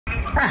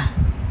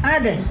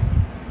Ade.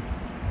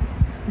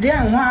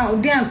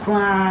 Dia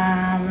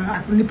kwa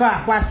nipa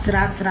kwa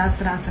sra.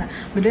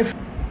 Me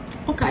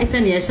okay,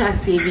 send ya sha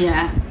se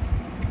bia.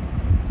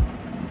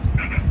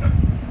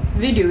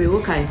 Video we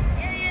okay.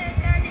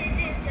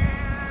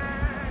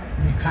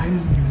 Me kai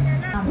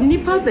ni.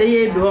 Nipa be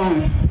ye do.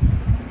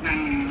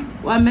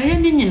 Wa me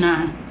ni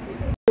nyina.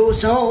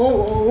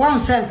 So one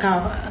said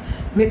ka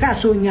me ka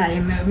so nya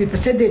me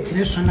pese date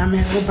ni so na me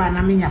oba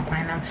na me nya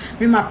kwan na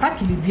me ma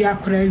party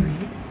bibia kora wi.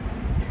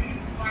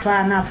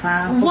 Fa na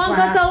fa one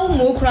kasa wo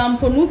mu kura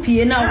mpo no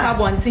pie na kwa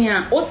bonten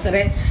a wo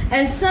sere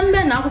ensem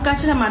be na akoka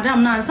kire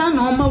madam na ansa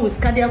na o ma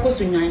wiska de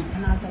akoso nwan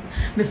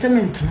me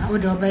cement na o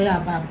de oba ya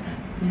ba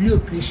me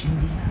operation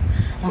dia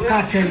o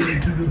ka se le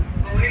duro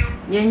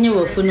yenye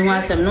wo funu ho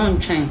asem no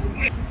ntwen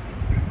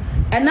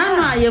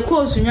enana ye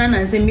ko osunwa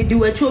na nsem midi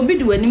wachi obi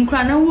di wanim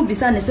kura na wo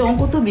bisa ne se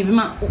onkoto bibi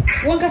ma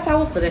won kasa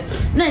wo sere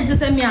na nti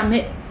se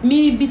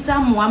mi bisa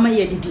mo ama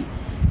ye didi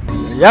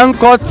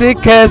Yankoti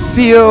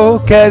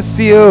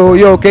Kesio,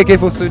 yo KK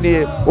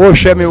Fusuni, oh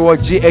share me what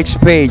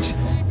GhPage,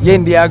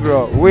 Yendi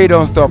Agro, we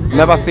don't stop,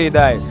 never say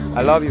die.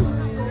 I love you.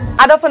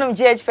 Adofo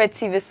GhPage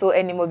TV so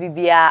enimo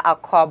bibia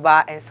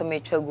akoba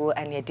ensometwagu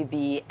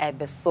anedibi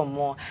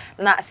ebesomo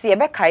na se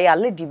ebeka ya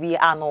lady bi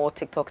ano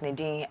TikTok ne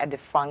din e de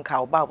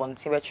Franka oba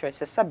wonte we chere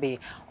se sabe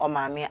o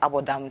maame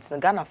abodam tin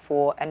Ghana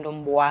fo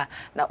endomboa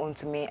na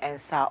ontumi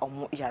ensa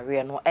omo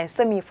yare no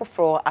ensami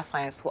foforo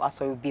asan so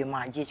asori bi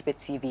ma GhPage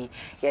TV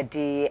ye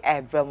de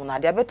ebrem na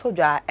de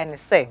abetodwa ene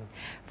se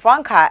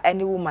Franka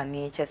any woman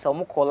ni chese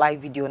omo call live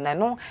video na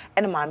no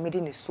ene maame de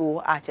ne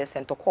so a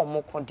chese ntoko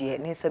omo ko de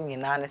ne nsam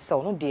nyina ne se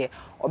no de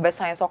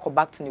obesan so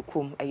back to ne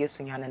krum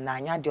eyesunyane na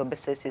anya de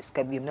obesese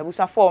ska biem na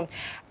busafo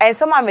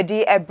ensem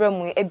amedi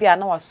ebremu ebia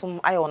na wasom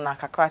ayo na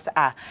kakra se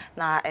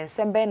na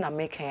ensem be na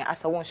meken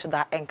asa won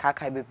hweda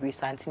enkaka bebiri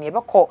santini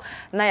ebekọ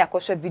na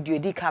yakọhwe video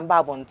di kan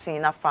ba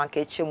bonten na Frank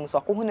echemu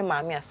so ko hune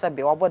maame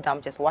asabe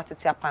wabodam chese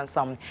watete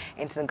apansam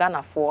entin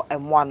Ghana for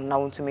emwan na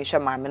wontumi hwe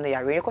maame no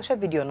yare ekọhwe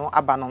video no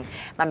abanom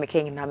na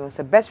meken na me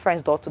so best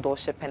friends door to door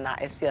shipping na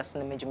SCS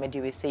na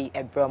medjumedi we say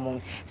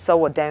ebremu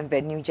so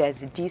Denver, New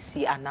Jersey,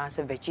 DC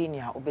and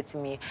Virginia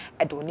obetimi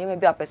edoni me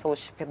bia pese wo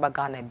shipe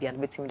bagana bia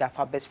obetimi da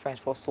fa best friends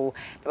for so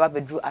the ba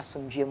bedru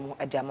asomdwe mu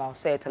e dia ma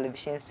say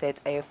television set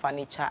air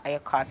furniture air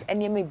cars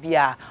eni me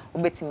bia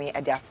obetimi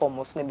e dia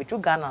form so na bedru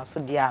Ghana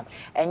so dia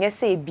enye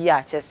say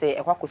bia chese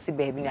e kwakosi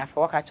ba bi na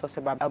afa waka chose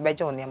ba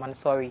obeje oni man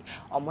sorry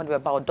omo de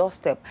ba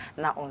doorstep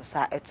na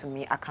onsa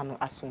etumi aka no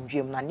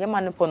asomdwe mu na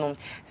nyema ne pono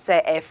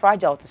say e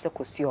fragile to se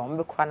kosi o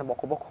mbe kwa na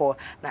bokoboko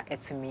na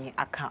etumi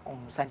aka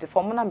onsa nti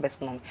form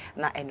numbers no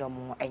na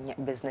enomo enye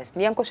business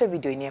ni enko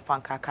video ni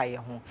Franka ka ye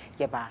ho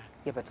ye ba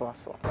ye beto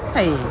aso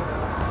hey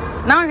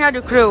now you had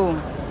the crew.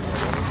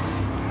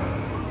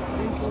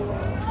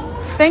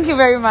 Thank you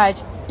very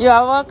much. You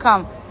are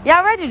welcome.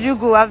 Yeah, where did you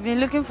go? I've been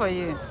looking for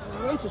you.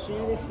 I went to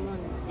Sunyan this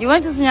morning. You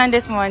went to Sunyan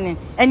this morning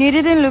and you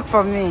didn't look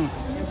for me.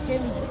 I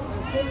came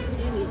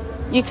early.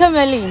 You came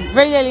early,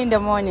 very early in the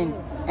morning,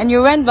 and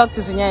you went back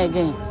to Sunyan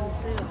again.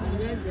 So I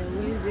let the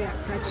Wednesday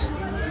attach.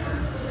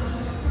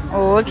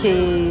 Oh,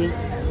 okay.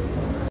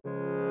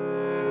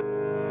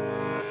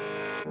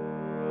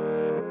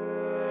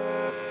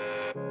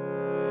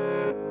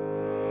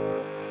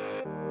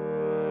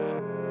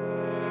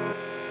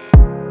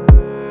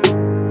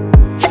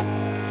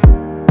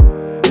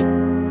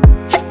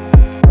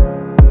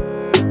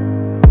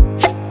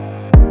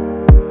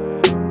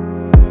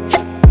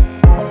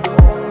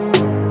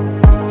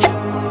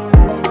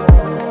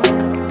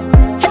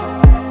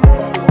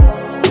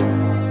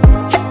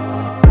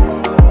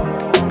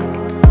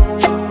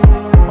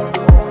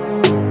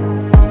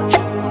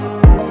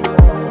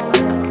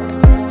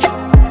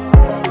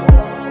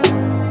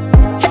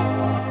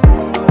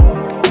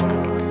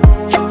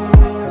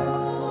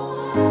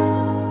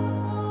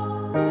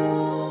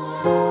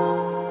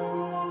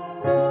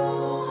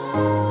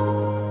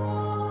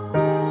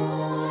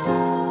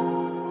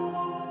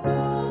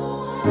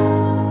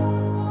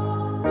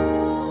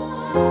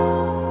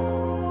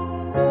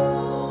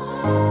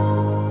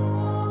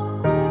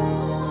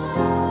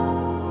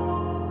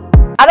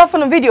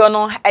 Adofo video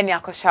no eni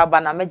akosha ba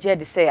na meje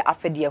de say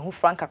afede hu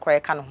Franka kra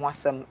ka no ho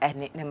asem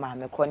eni ne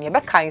maame kro ne be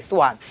kan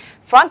so a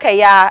Franka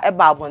ya e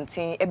ba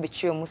abonten e be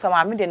kire mu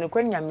sama me de ne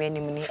kwa nyame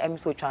anim ni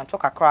emso twan to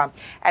kakra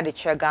e de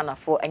kire Ghana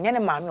fo enye ne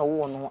maame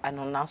owo no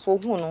eno na so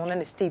hu no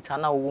ne state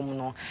ana owo mu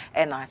no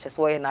e na ache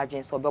so ye na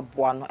adwen so be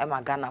boa no e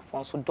ma Ghana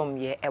fo so dom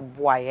ye e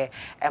boa ye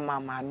e ma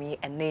maame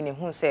ene ne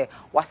hu se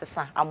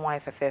wasesa amoa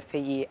fefefe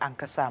yi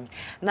ankasa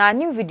na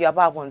new video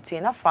aba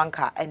abonten na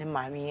Franka ene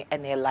maame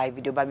ene live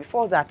video but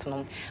before that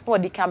no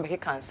wodi kan be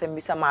kan sem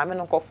bisa maame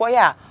no kofo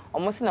ya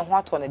almost na ho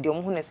ato na de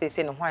omo na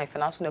say ne ho ayefe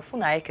na so na fu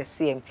na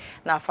ayekese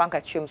na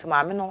Franka twem so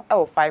maame no e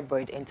wo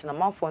fibroid enti na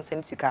manfo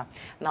nsanika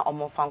na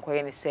omo Franka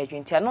ye ne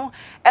surgery enti no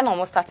e na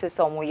omo started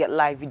say omo ye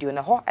live video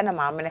na ho e na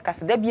maame ne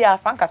kase da bia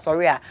Franka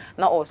sorry a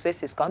na o say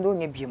kan do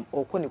nya biem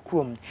o ko ne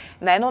krom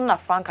na no na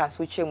Franka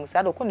so twem so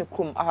ado ko ne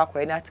krom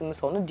akwakoye na atim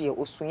so no de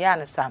osunya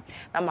ne sa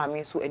na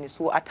maame so eni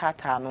so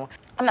atata no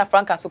na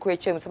Franka so ko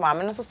twem so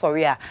maame no so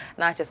sorry a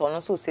na ache so no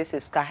so say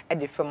ka e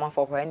de frema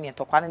for ho ne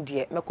tokwa ne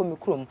de meko me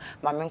krom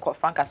maame nko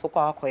Franka so ko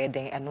akwakoye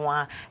den eno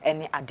a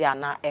ene ade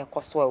ana e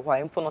koso e ho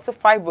impo no se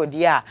fibroid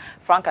ya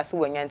Franka so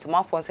wanya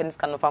ntima fo nse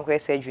ska no Franka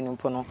surgery no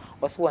mpo no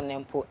oso won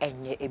nempo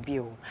enye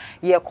ebio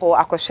ye ko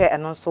akohwe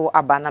eno so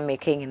abana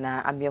making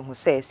na amehu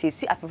say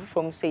si afefu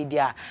from say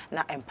dia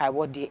na empire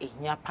body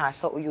ehia pa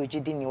sa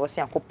oyogidi ni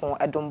wosi akopon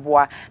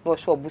edomboa na wo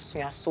hwe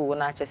obusua so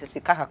na ache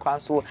sika kakran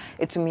so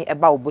etumi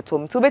eba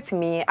obotom to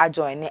betimi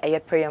ajoin ne eye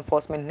prayer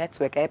enforcement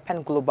network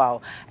pen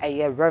global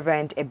eye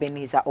Reverend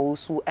Ebenezer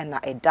also na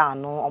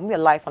edano omo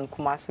live on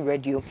Kumasi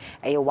radio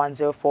eye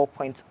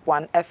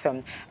 104.1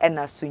 FM and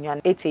na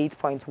Sunyan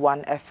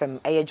 88.1 FM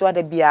eye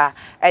joada bia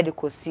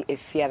edikosi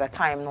efia the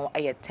time no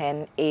eye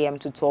 10 AM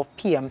to 12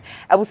 PM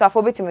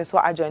abusafo betimi so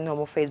ajoin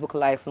no Facebook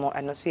live no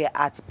and so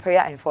at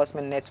prayer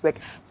enforcement network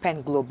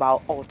pen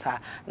global altar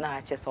na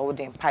ache so wo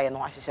den paye no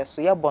ahye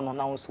so ye bono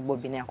na so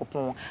bobi ne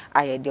akopon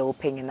aye de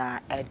open na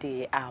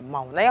de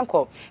amaw na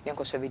yenko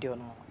show video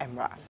no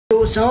emra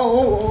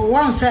so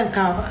one cent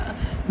ka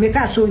me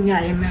ka so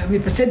nya e me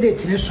pese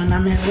date ne so na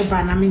me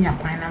oba na me nya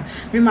kwan na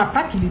me ma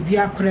pack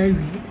bibia akora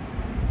wi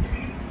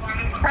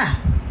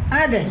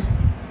ade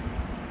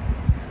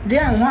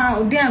dia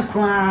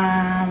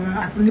kwa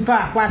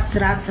nipa kwa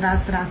sra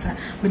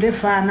me de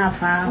fa na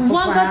fa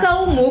wan kasa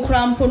wo mo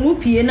kra mpo no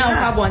pie na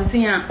kwa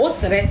bonten a o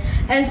sere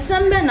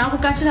ensembe na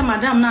akoka kire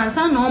madam na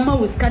ansa na o ma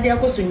wuska de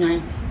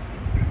akosunwan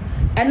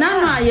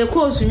ena na ye ko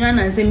osunwan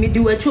na nse medi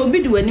wachi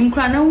obi di wanim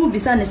kra na wo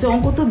bisa ne se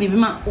onkoto bibi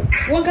ma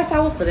wan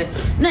kasa wo sere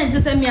na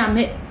nti se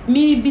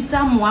mi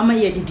bisa mo ama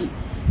ye didi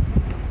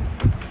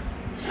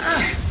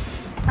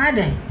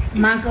ade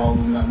manko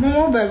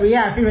mo baby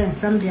ya parents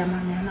some dia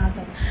mama na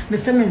ata me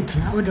cement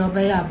na o de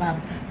obaya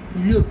baba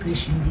me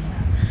operation dia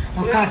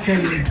o ka se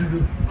le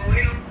duro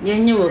ye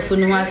nye wo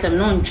funu ho asem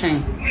no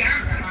ntwen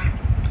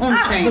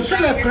o so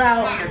le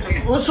kra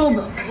o so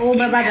o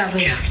baba da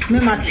be me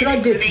ma tro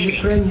date ni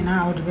kra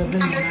nyina o de baba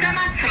nyina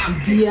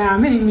bia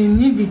me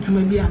ni bi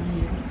tuma bia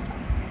me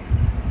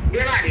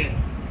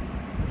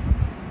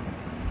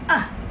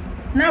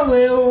na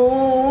we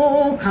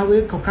o ka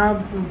we ko ka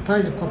pa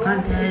ko kan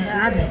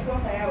ade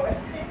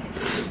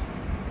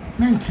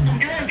mentina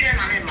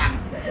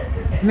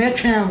me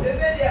tren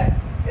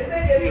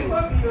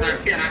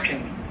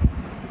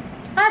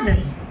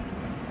ade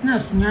na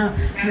sunya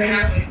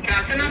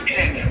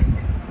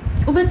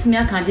obetimi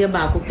aka de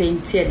ba ko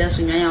penti e da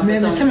sunya ya me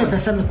me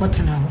pesa me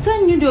kotena ho so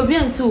nyu de obi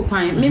ansi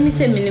ukwan me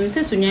se minim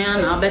se sunya ya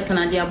na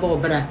obetena de aba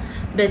obra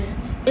but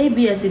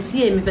abs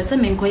sie me pesa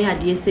me nkoya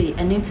ade sei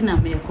ene ntina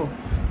me ko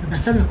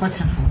pesa me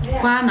kotena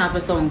kwa na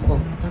pesa onko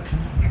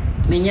kotena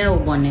menye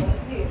obone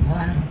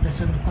wana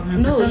pesa me ko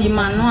me no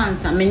imano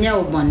ansa menye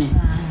obone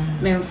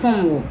me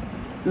mfom wo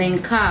me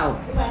nkao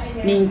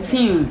ni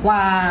ntim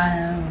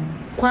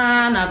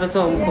kwa na pesa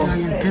onko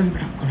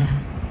yentembra kora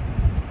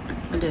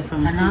ode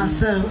from ana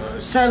so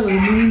we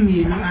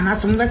mi no ana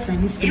so nga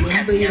sani skill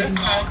no be yedi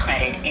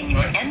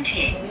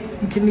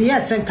ntimi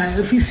ya senka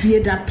afifie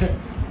da pe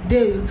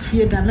de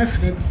fie da me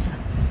frɛ bisa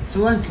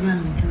so want me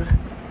medura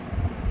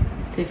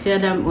se fie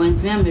da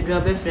want me medura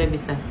be frɛ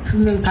bisa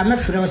me nka me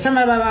frɛ o se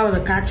me baba be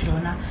ka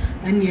kyerɛ na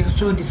ene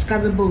so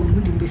discoverable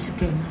mu di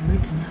besika ma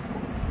metimi akọ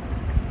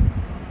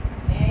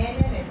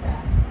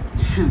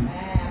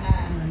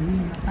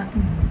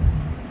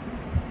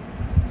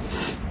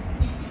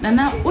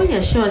Nana, o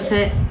ye sure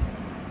say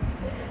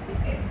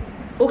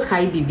o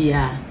kai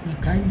bibia.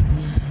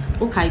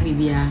 O kai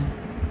bibia.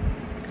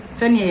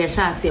 Sani ye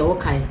sha se o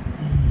kai.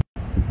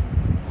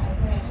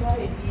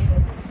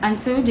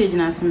 Ante o jeje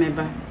na so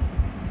meba.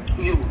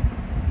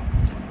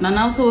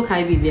 Nana so o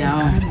kai bibia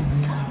o.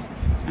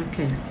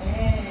 Okay.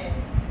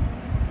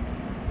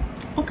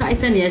 O kai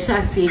sani ye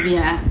sha se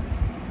bia.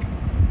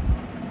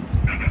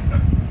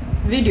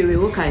 Video we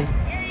o kai.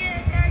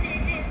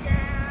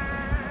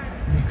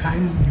 Me kai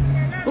ni.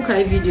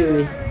 Okay, video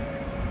we.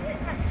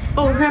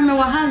 Oh, Grandma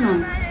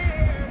Wahano.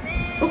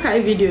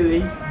 Okay, video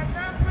we.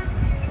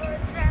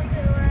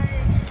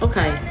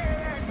 Okay.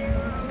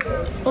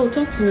 Oh,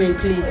 talk to me,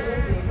 please.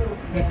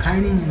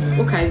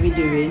 Okay,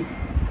 video we.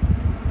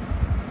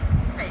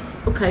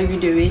 Okay,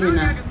 video we, you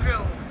know.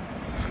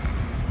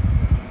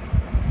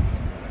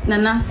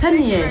 Nana,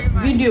 send ye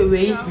video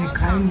we.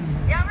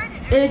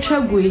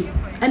 Tragwe.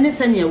 And the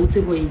send ye would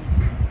away.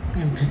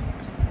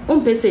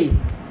 Say.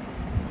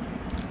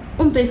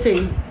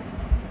 Umpese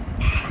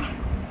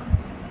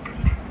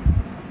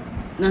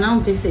Nana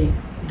umpese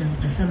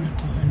da sama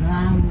ko no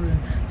awu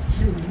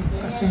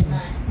kasen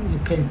ni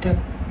pente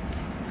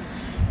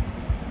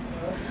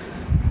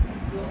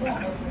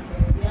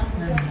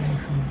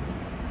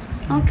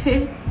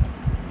okay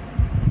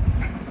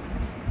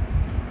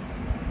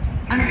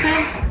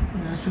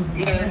so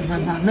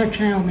baba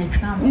metwen o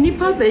metwa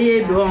nipa be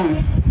ye do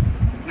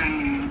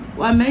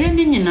wa me ye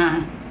ni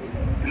nyina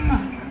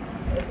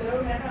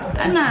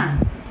ana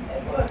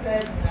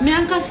me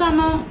ankasa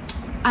no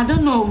I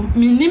don't know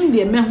minim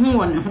de me ho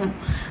won ho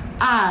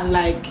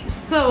like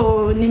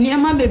so ni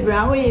niema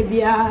bebra wo ye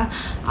bia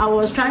I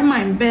was trying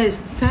my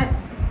best say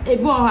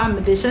ebo ha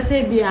me de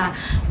say bia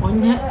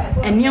onye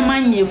eniema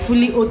nye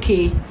fully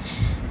okay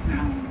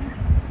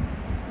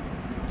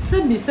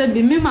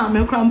sebi me ma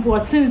me krampo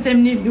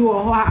tinsem ni bi wo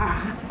ho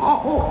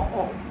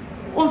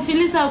o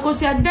filisa ko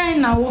sia dan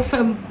na wo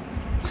fam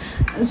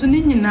so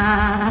ni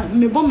nyina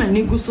me bo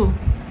mani gu so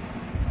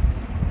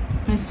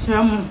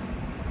mesram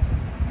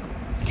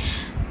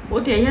o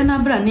de ya na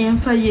bra ne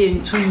emfa ye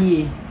ntu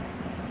ye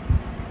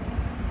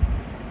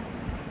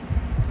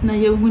na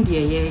ye hu de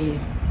ye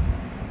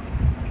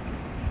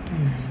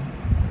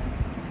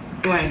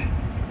why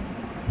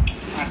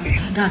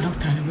da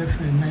doctor no be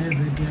free my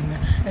everyday me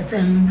at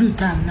blue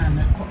time na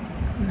me ko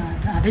na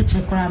ade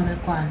check kra me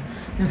ko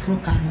me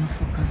foka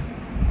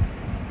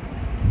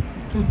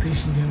no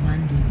patient there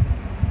one day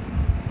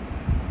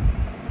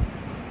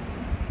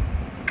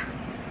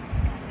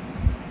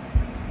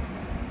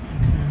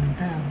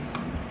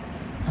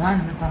I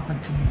want me ko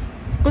akwati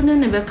one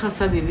ne be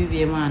kasa bibi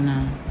bi ma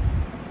na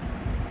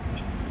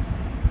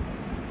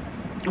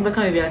obe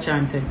ka bibi a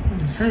chante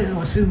say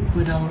o se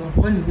ko da o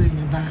ko ni we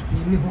ni ba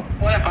ni ho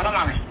Wala para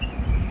mami.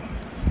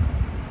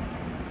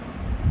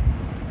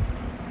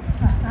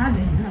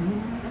 ade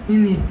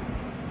ini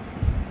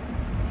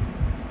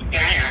Ya.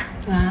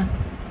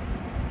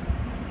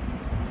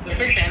 Me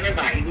se me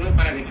va y no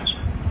para de casa.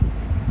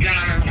 Ya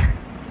no.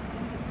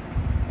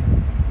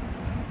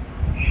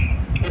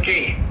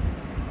 Okay.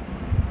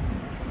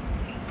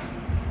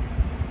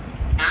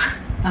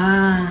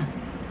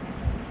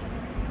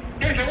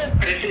 Eso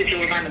parece que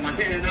se va a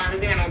mantener en la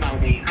vida no va a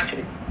ver.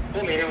 Actually,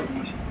 o me lo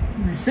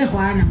me se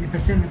hoana me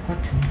pese me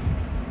kote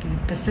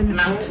pese me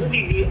kote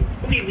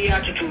ubi a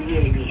to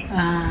ye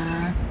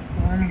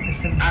wana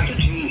pese me a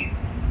to ye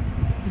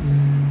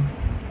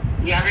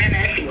ya na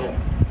filo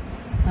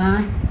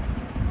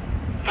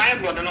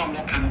fibre no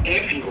mo kan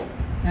filo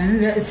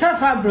and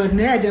self abroad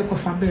na de ko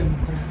fa be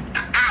mkura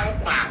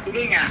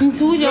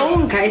ntu je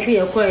won kai se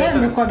yakọ se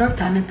me ko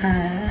doctor ne ka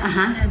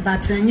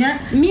batanya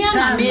mi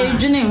ama me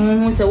dwene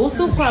hu se wo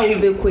so kwa wo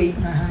be koi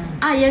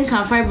yen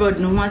kan fibroid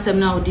no ho asem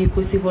na wo di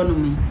kosi ho no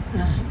me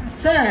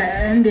se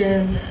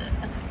ende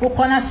wo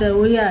kona se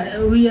wo ya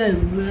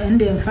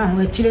ende mfa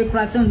ho akire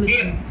kura se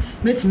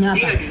metimi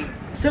aba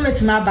se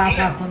metimi aba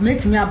akwa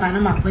metimi aba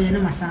na makoye na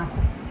masako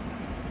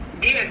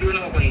dia do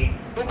no koye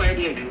wo koye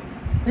dia do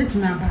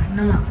metimi aba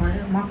na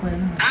makoye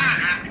na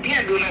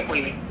dia do no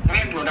koye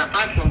my brother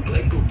pass from to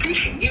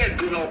education dia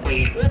do no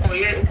koye wo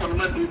koye ko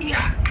no do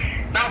dia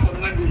ba ko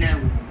no do na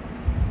wo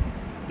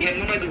dia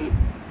no do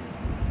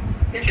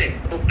ese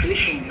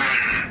operation na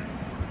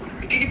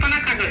didi pana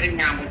ka do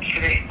nya mo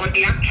tire o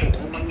dia to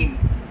o mani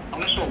o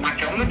me so ma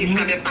che o me di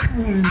sa de ba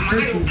ama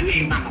na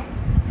operation na no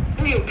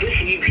o yo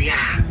operation ni bia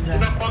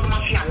ba ko do ma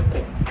fi awo ko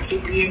ati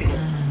bia ni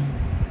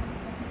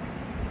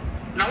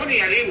na wo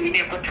dia le wi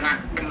ne ko tra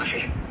de ma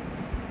se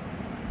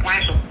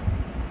why so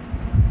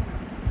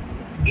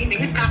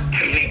ini ka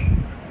tire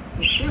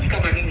usus ka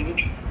ba ni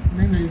ni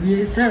me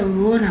we say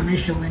wo na me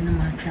hwe wani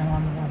ma twa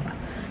wa mo ba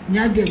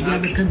nya de bia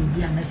be ka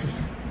bibia mesese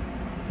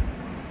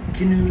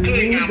tinu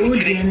wo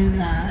de ni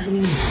na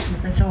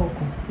pese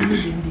oko wo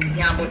de ndi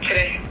ya bo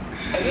tire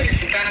o wo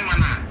si kana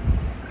mana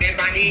be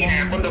ba ni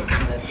na ko do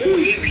kan o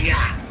ye wi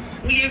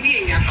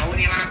ya fa wo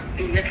ni ma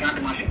ni tra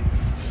de ma se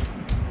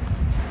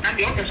na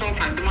de o ke so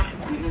fa de ma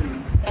ko ni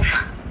o fa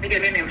ni de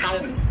ne fa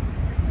wo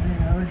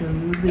o de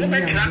you be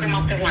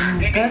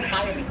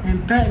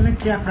empe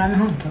meti akra me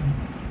honto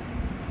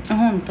fa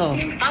wo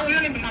ni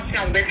ma se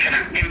o be tra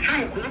fa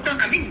wo ko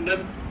ka mi be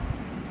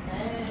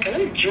o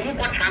jogo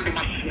ko tra de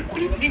ma se ko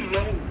ni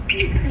no bi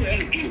ku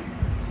e bi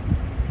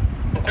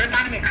o ko ta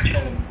me ka cho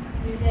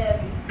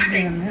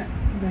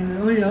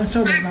o yo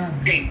so ba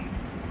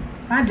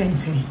aden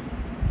se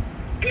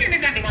ni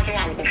da de ma so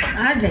wa ko fa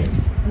aden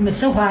me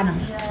so wa na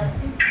me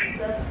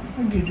o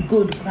de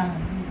go do kra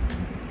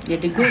ye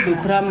de go do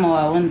kra ma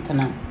wa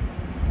wontana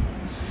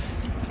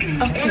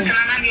okay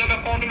na ni o ba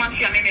ko de ma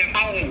se ne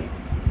fa wo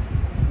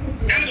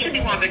dan se di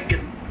wa be de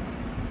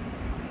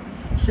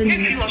se ni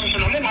fi wo so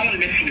no mo ma wo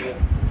le fi wo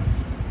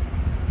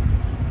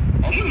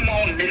o mo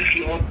le fi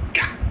wo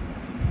da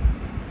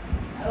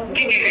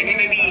kini le ni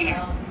bi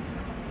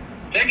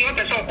then you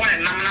person ko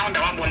na na da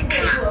wa bon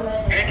tela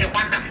e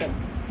kwata fo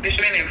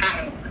biso ne fa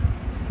mo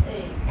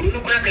ulu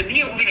ko ka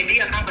dia o ne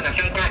dia ka ka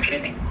sen ko akire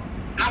ne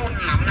na won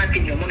na na ti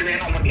yo mo ne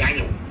no mo dia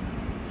yo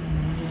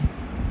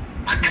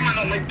atama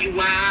no mo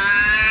diwa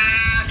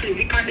se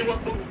di ka de wa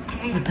ko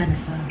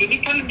panisa di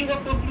ka de wa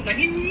ko ba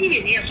ni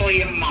ni so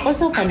ye ma o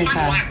so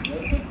panisa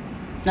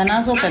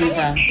na so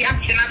panisa si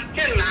akina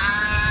stella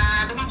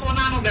do ma so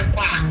na no be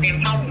kwa e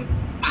fa wo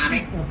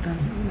ane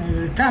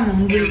tama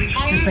mu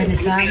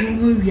panisa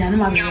mu wi ana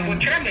ma ya mo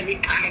tre me ni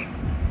ka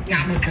ya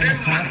mo tre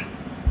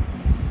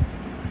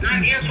Now,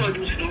 yes, or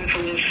do so for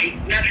one seat.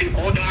 That's it,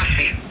 all the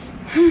massive.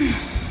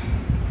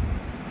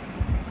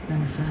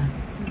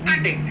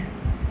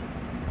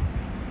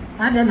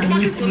 I don't know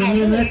what to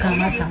make a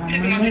mass of my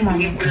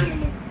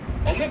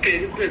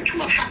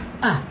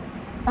ah,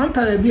 I'm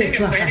probably a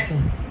 12.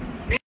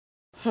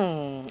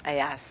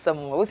 I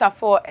some was a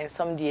for and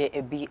some dear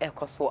a be a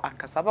coso and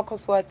casaba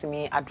to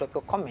me. I drop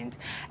your comment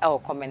or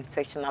comment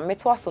section. I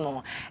met was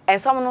no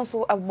and someone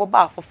also a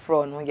boba for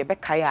front your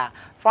Becca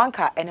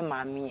Franca and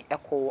mammy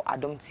echo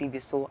Adam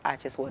TV so I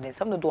just wanted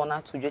some of the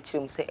donor to judge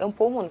him say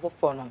employment for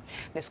front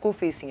the school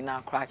facing in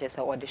our crutches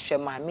or the share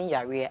my me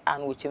area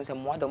and which him some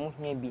more than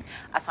maybe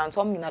as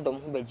Anton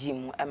Minadom who be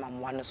Jim and Mam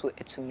one so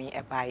to me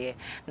a buyer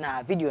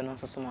now video no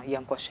so no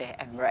young share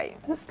and right.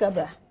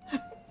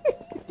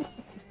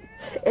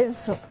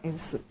 Isso.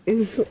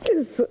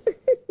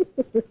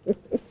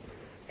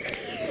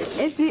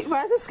 Enti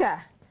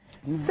Francisca,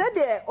 say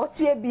the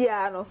otie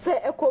bia no say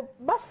eko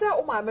basa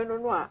o maame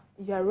no a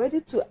you are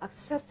ready to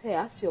accept her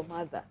as your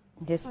mother.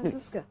 Yes,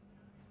 Francisca.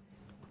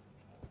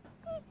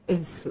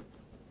 Isso.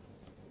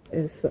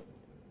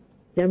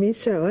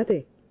 Yamisha, what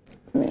eh?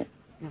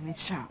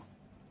 Yamisha.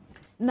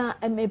 Na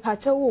me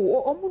pacha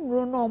wo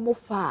omunuro no omo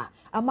fa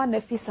ama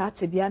na fisa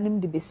ate bia nim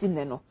de besi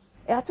ne no.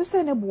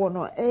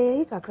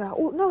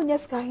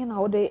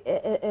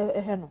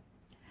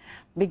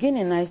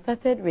 Beginning, I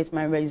started with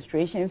my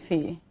registration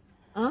fee.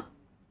 Huh?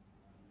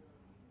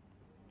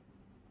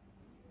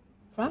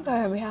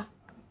 Franca,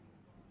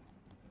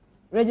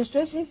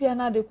 registration fee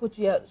now they put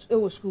you at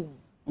school.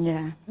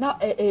 Yeah. Now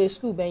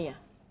school benya.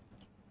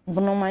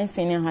 My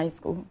senior high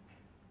school.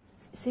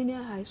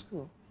 Senior high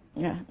school.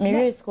 Yeah.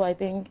 My school, I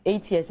think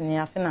 8 years in the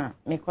afternoon.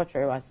 My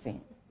culture was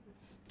seen.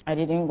 I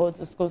didn't go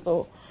to school,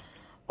 so.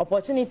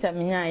 Opportunity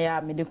I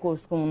medical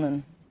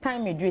school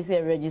time me dress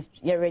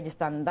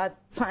register and that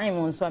time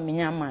on so I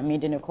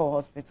made in a call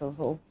hospital,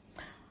 so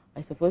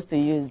I supposed to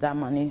use that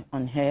money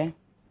on her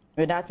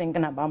without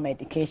thinking about my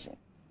education.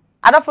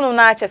 Adafunu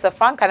na chese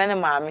Frank and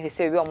maami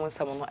say we omo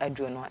nsam no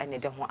aduro no ene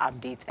de ho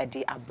update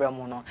ade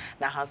abramo no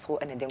na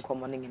hanso ene de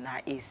nkomo no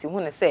nyina esi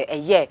hu ne say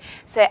eye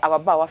say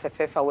ababa wa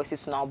fefefa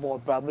wasisu na obo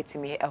bra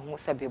betimi ehu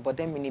se be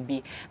boda mini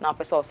bi na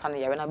pese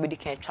osane yare na bedi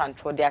kan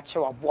twantro de ache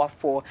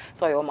waboafo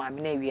so ye o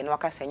maami na wie na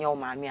waka senya o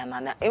maami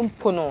ana na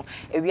empo no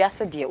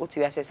ewiase de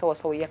otiwi ase se wo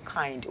so ye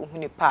kind hu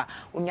ni pa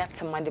unya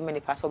tema de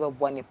mani pa so be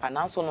bo ni pa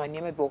na so no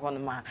niam be ho no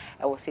ma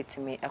e wo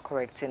setimi e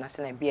correct na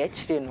se na bia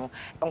chire no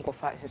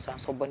enkofa sisu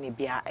anso bo ni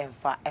bia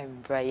fa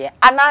embraye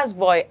Anas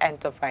Boy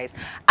Enterprise.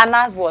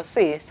 Anas Boy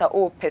say sa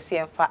o pesi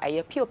emfa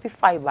aye POP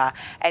fiber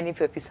any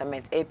POP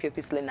cement a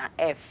POP slina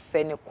F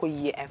ne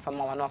koyi emfa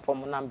ma wana for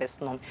mo numbers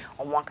no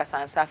omo akasa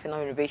ansa fe no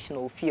renovation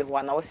o fie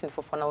ho na wasin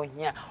fofo na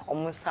ohia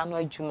omo nsa no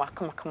adwuma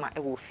kama e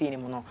wo fie ni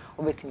mo no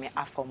obetimi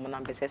afa mo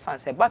numbers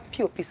sanse ba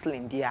POP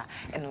slin dia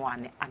eno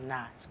ane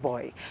Anas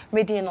Boy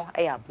medin no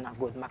e abna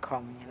good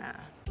makrom nyina.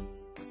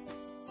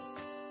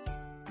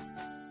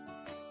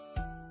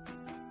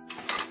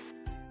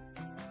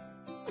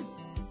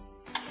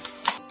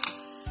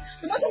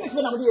 Tomato mix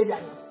when I'm doing it.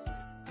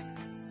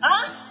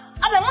 Huh?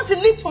 I don't want to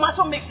leave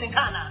tomato mix in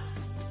Ghana.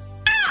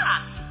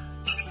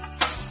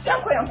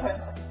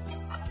 Yankwe.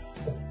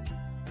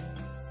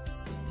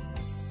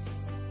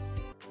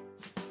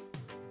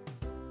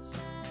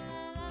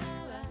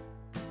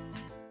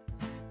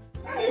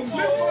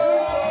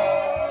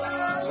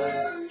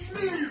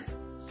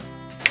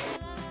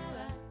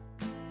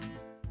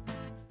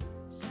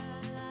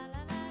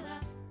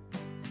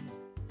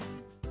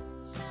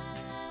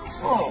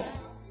 Oh.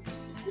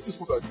 This is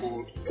what I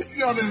call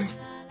Adrian.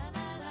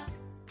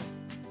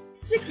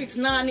 Secret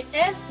nani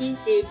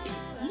LEAP.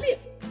 Lip.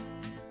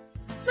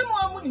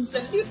 Someone wouldn't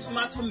say lip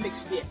tomato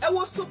mix there. It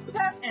was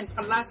superb and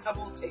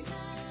palatable taste.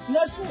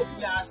 No soup,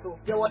 so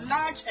there were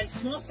large and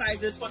small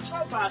sizes for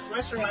chop bars,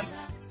 restaurants,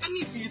 and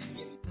if you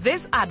feel.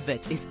 This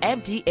advert is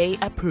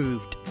FDA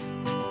approved.